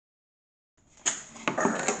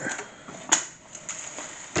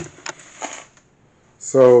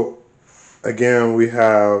So again, we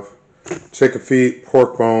have chicken feet,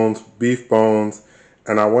 pork bones, beef bones,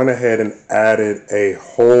 and I went ahead and added a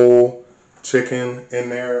whole chicken in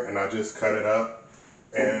there, and I just cut it up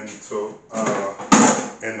into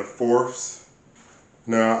into fourths.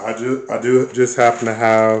 Now I do just happen to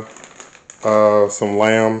have some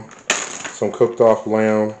lamb, some cooked off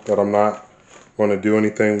lamb that I'm not going to do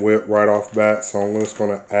anything with right off bat, so I'm just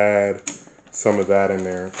going to add some of that in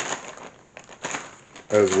there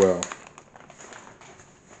as well.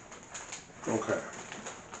 Okay.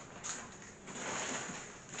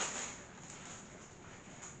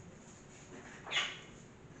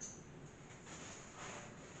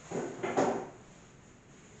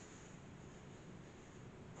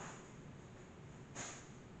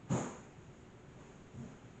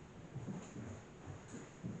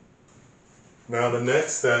 Now the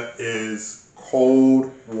next step is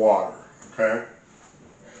cold water, okay?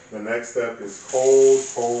 The next step is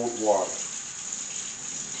cold water.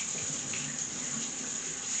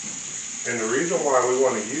 And the reason why we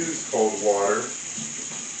want to use cold water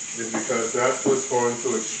is because that's what's going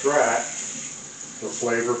to extract the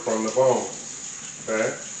flavor from the bones,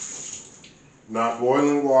 okay? Not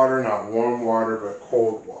boiling water, not warm water, but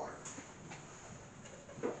cold water.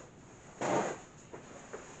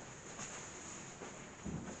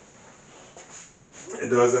 It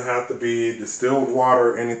doesn't have to be distilled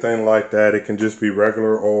water or anything like that. It can just be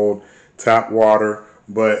regular old tap water,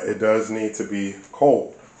 but it does need to be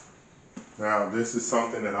cold. Now, this is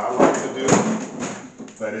something that I like to do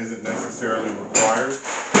that isn't necessarily required.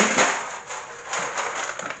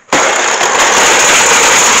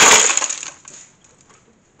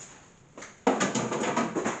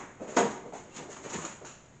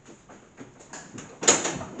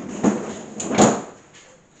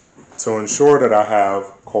 To ensure that I have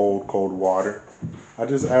cold water, I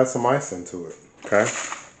just add some ice into it, okay?